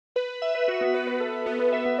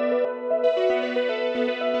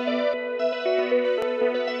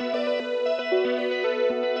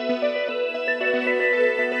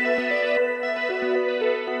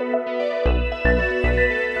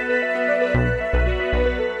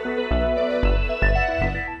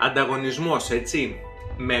Ανταγωνισμός, έτσι.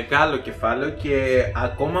 Μεγάλο κεφάλαιο και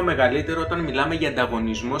ακόμα μεγαλύτερο όταν μιλάμε για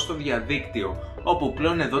ανταγωνισμό στο διαδίκτυο, όπου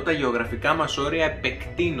πλέον εδώ τα γεωγραφικά μας όρια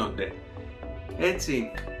επεκτείνονται.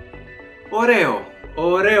 Έτσι.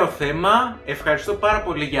 Ωραίο θέμα. Ευχαριστώ πάρα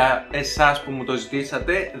πολύ για εσάς που μου το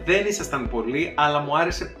ζητήσατε. Δεν ήσασταν πολλοί, αλλά μου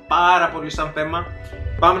άρεσε πάρα πολύ σαν θέμα.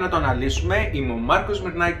 Πάμε να το αναλύσουμε. Είμαι ο Μάρκος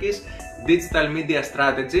Μυρνάκης, Digital Media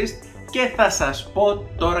Strategist, και θα σας πω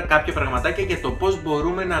τώρα κάποια πραγματάκια για το πώς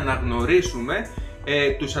μπορούμε να αναγνωρίσουμε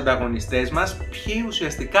τους ανταγωνιστές μας, ποιοι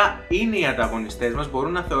ουσιαστικά είναι οι ανταγωνιστές μας,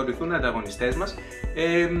 μπορούν να θεωρηθούν ανταγωνιστές μας,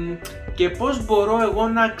 και πώς μπορώ εγώ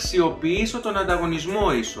να αξιοποιήσω τον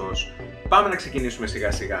ανταγωνισμό ίσως. Πάμε να ξεκινήσουμε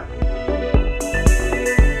σιγά σιγά.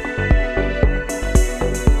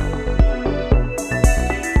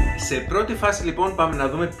 Σε πρώτη φάση λοιπόν πάμε να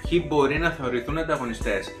δούμε ποιοι μπορεί να θεωρηθούν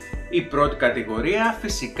ανταγωνιστές. Η πρώτη κατηγορία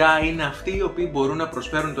φυσικά είναι αυτοί οι οποίοι μπορούν να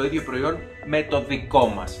προσφέρουν το ίδιο προϊόν με το δικό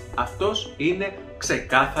μας. Αυτός είναι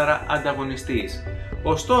ξεκάθαρα ανταγωνιστής.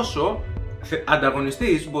 Ωστόσο,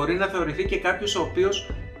 ανταγωνιστής μπορεί να θεωρηθεί και κάποιος ο οποίος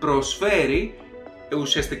προσφέρει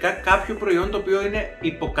ουσιαστικά κάποιο προϊόν το οποίο είναι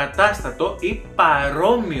υποκατάστατο ή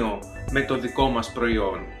παρόμοιο με το δικό μας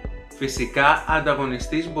προϊόν. Φυσικά,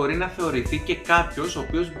 ανταγωνιστής μπορεί να θεωρηθεί και κάποιος ο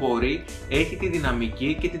οποίος έχει τη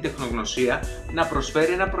δυναμική και την τεχνογνωσία να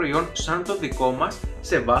προσφέρει ένα προϊόν σαν το δικό μας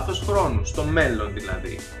σε βάθος χρόνου, στο μέλλον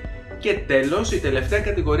δηλαδή. Και τέλος, η τελευταία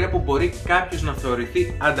κατηγορία που μπορεί κάποιος να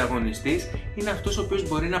θεωρηθεί ανταγωνιστής είναι αυτός ο οποίος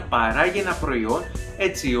μπορεί να παράγει ένα προϊόν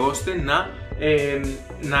έτσι ώστε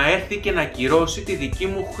να έρθει και να ακυρώσει τη δική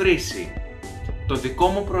μου χρήση, το δικό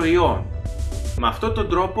μου προϊόν. Με αυτόν τον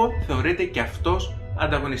τρόπο θεωρείται και αυτός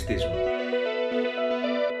ανταγωνιστής μου.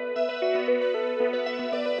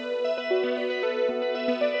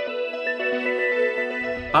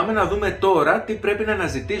 Πάμε να δούμε τώρα τι πρέπει να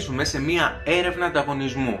αναζητήσουμε σε μία έρευνα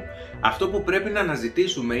ανταγωνισμού. Αυτό που πρέπει να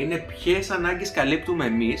αναζητήσουμε είναι ποιες ανάγκες καλύπτουμε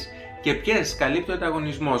εμείς και ποιες καλύπτει ο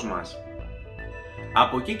ανταγωνισμός μας.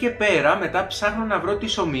 Από εκεί και πέρα μετά ψάχνω να βρω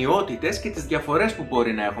τις ομοιότητες και τις διαφορές που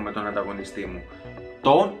μπορεί να έχω με τον ανταγωνιστή μου.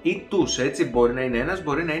 Τον ή τους, έτσι, μπορεί να είναι ένας,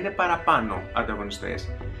 μπορεί να είναι παραπάνω ανταγωνιστές.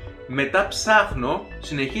 Μετά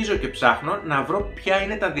συνεχίζω και ψάχνω να βρω ποια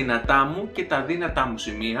είναι τα δυνατά μου και τα αδύνατά μου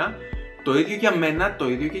σημεία. Το ίδιο για μένα, το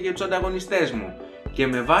ίδιο και για τους ανταγωνιστές μου. Και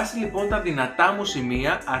με βάση λοιπόν τα δυνατά μου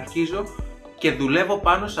σημεία αρχίζω και δουλεύω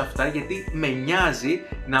πάνω σε αυτά, γιατί με νοιάζει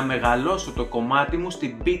να μεγαλώσω το κομμάτι μου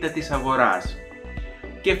στην πίτα της αγοράς.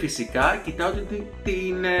 Και φυσικά κοιτάω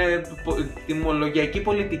την τιμολογιακή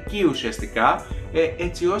πολιτική ουσιαστικά,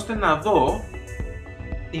 έτσι ώστε να δω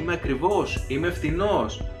είμαι ακριβώς, είμαι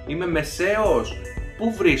φθηνός, είμαι μεσαίος,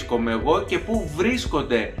 πού βρίσκομαι εγώ και πού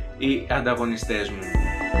βρίσκονται οι ανταγωνιστές μου.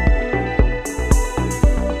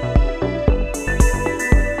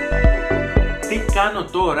 Τι κάνω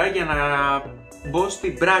τώρα για να μπω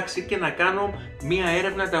στην πράξη και να κάνω μία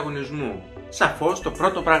έρευνα ανταγωνισμού? Σαφώς το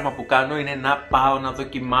πρώτο πράγμα που κάνω είναι να πάω να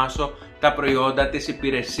δοκιμάσω τα προϊόντα, τις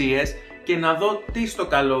υπηρεσίες και να δω τι στο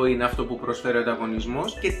καλό είναι αυτό που προσφέρει ο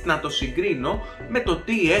ανταγωνισμός και να το συγκρίνω με το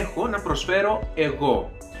τι έχω να προσφέρω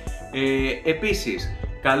εγώ. Επίσης,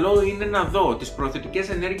 καλό είναι να δω τις προωθητικές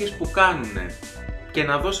ενέργειες που κάνουν και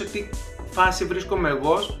να δω σε τι φάση βρίσκομαι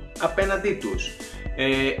εγώ απέναντί τους.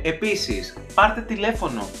 Επίσης, πάρτε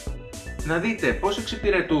τηλέφωνο, να δείτε πώς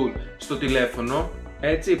εξυπηρετούν στο τηλέφωνο,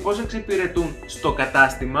 έτσι, πώς εξυπηρετούν στο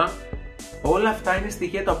κατάστημα. Όλα αυτά είναι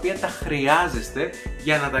στοιχεία τα οποία τα χρειάζεστε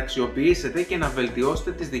για να τα αξιοποιήσετε και να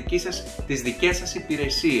βελτιώσετε τις δικές σας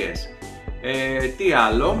υπηρεσίες. Τι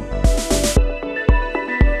άλλο?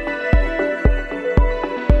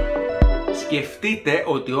 Σκεφτείτε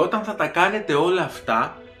ότι όταν θα τα κάνετε όλα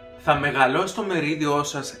αυτά θα μεγαλώσει το μερίδιό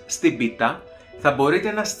σας στην πίτα, θα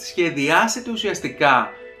μπορείτε να σχεδιάσετε ουσιαστικά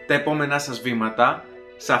τα επόμενά σας βήματα,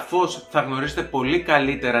 σαφώς θα γνωρίσετε πολύ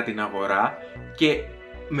καλύτερα την αγορά και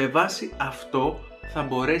με βάση αυτό θα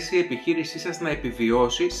μπορέσει η επιχείρησή σας να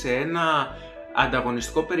επιβιώσει σε ένα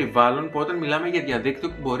ανταγωνιστικό περιβάλλον που όταν μιλάμε για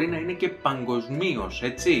διαδίκτυο μπορεί να είναι και παγκοσμίως,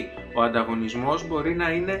 έτσι. Ο ανταγωνισμός μπορεί να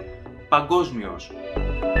είναι παγκόσμιος.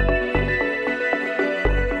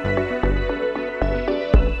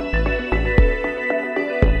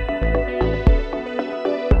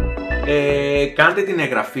 Κάντε την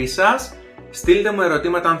εγγραφή σας, στείλτε μου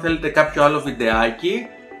ερωτήματα αν θέλετε κάποιο άλλο βιντεάκι,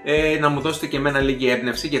 να μου δώσετε και εμένα λίγη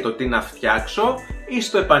έμπνευση για το τι να φτιάξω, ή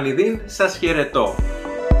στο επανειδήν σας χαιρετώ.